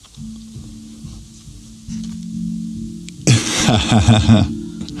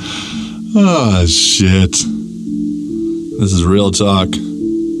Oh, shit. This is real talk.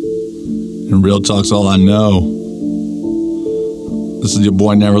 And real talk's all I know. This is your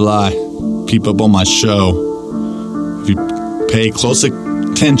boy Never Lie. Peep up on my show. If you pay close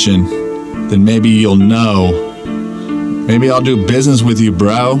attention, then maybe you'll know. Maybe I'll do business with you,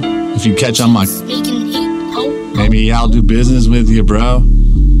 bro. If you catch on my... Maybe I'll do business with you, bro.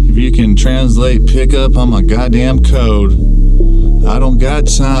 If you can translate, pick up on my goddamn code. I don't got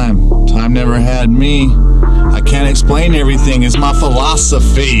time. Time never had me. I can't explain everything, it's my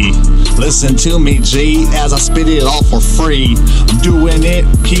philosophy. Listen to me, G, as I spit it all for free. I'm doing it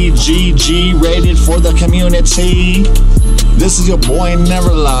PGG, rated for the community. This is your boy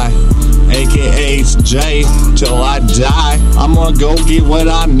Never Lie, aka it's J, till I die. I'm gonna go get what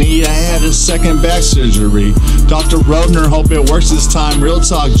I need. I had a second back surgery. Dr. Rodner, hope it works this time. Real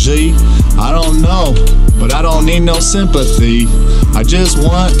talk, G. I don't know, but I don't need no sympathy. I just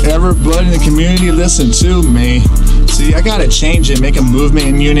want everybody in the community to listen to me. See, I gotta change it, make a movement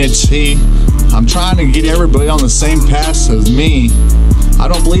in unity. I'm trying to get everybody on the same path as me. I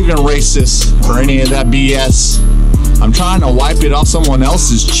don't believe in racist or any of that BS. I'm trying to wipe it off someone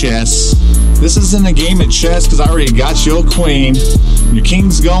else's chest. This isn't a game of chess, cause I already got your queen. Your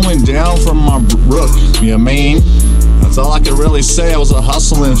king's going down from my rook, you mean? That's all I could really say. I was a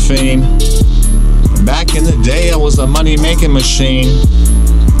hustling fiend. Back in the day, I was a money-making machine.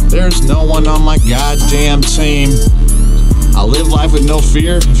 There's no one on my goddamn team. I live life with no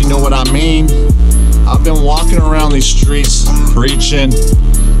fear, if you know what I mean. I've been walking around these streets, preaching.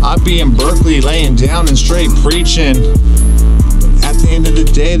 I'd be in Berkeley, laying down and straight preaching. At the end of the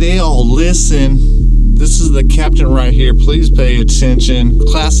day, they all listen. This is the captain right here, please pay attention.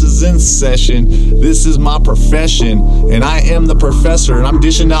 Class is in session, this is my profession. And I am the professor, and I'm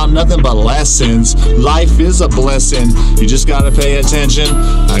dishing out nothing but lessons. Life is a blessing, you just gotta pay attention.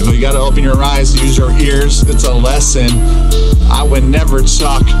 You gotta open your eyes, use your ears, it's a lesson. I would never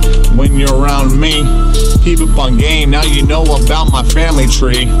talk when you're around me. Keep up on game, now you know about my family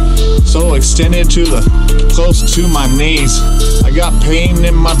tree. So extended to the close to my knees. I got pain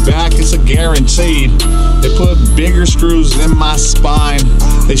in my back, it's a guaranteed. They put bigger screws in my spine.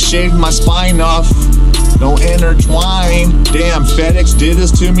 They shaved my spine off, no intertwine. Damn, FedEx did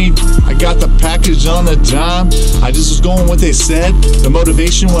this to me. I got the package on the dime. I just was going what they said. The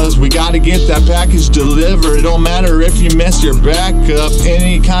motivation was we gotta get that package delivered. It don't matter if you mess your back up,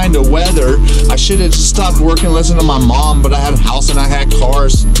 any kind of weather. I should've just stopped working, listened to my mom, but I had a house and I had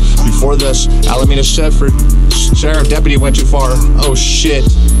cars. Before the Alameda Sheriff Deputy went too far. Oh shit.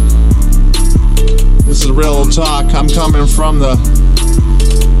 This is real talk. I'm coming from the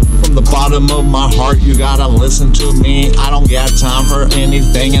bottom of my heart. You gotta listen to me. I don't got time for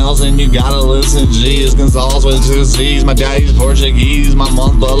anything else, and you gotta listen. G is Gonzalez with 2 C's. My daddy's Portuguese. My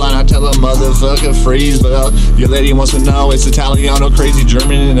mom's bloodline. I tell a motherfucker freeze, but your lady wants to know it's Italiano, crazy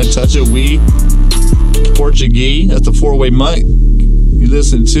German, and a touch of weed. Portuguese. That's a 4-way mutt. You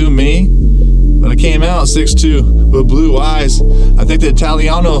listen to me. But I came out 6'2" with blue eyes. I think the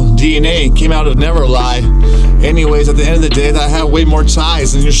Italiano DNA came out of Never Lie. Anyways, at the end of the day, I have way more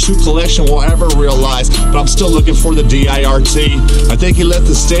ties than your shoe collection will ever realize. But I'm still looking for the DIRT. I think he left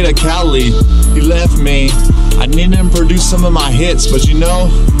the state of Cali. He left me. I need him to produce some of my hits, but you know,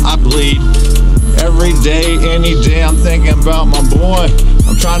 I bleed. Every day, any day, I'm thinking about my boy.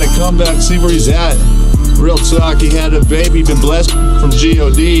 I'm trying to come back, see where he's at. Real talk, he had a baby, been blessed from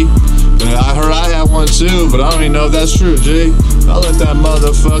G.O.D. I heard I had one too, but I don't even know if that's true, G. I'll let that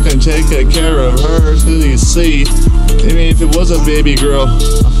motherfucker take care of her till you see. I mean, if it was a baby girl,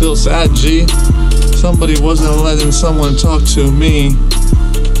 I feel sad, G. Somebody wasn't letting someone talk to me,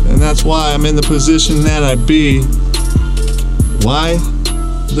 and that's why I'm in the position that I be. Why?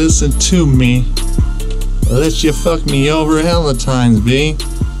 Listen to me. Let you fuck me over hella times, B.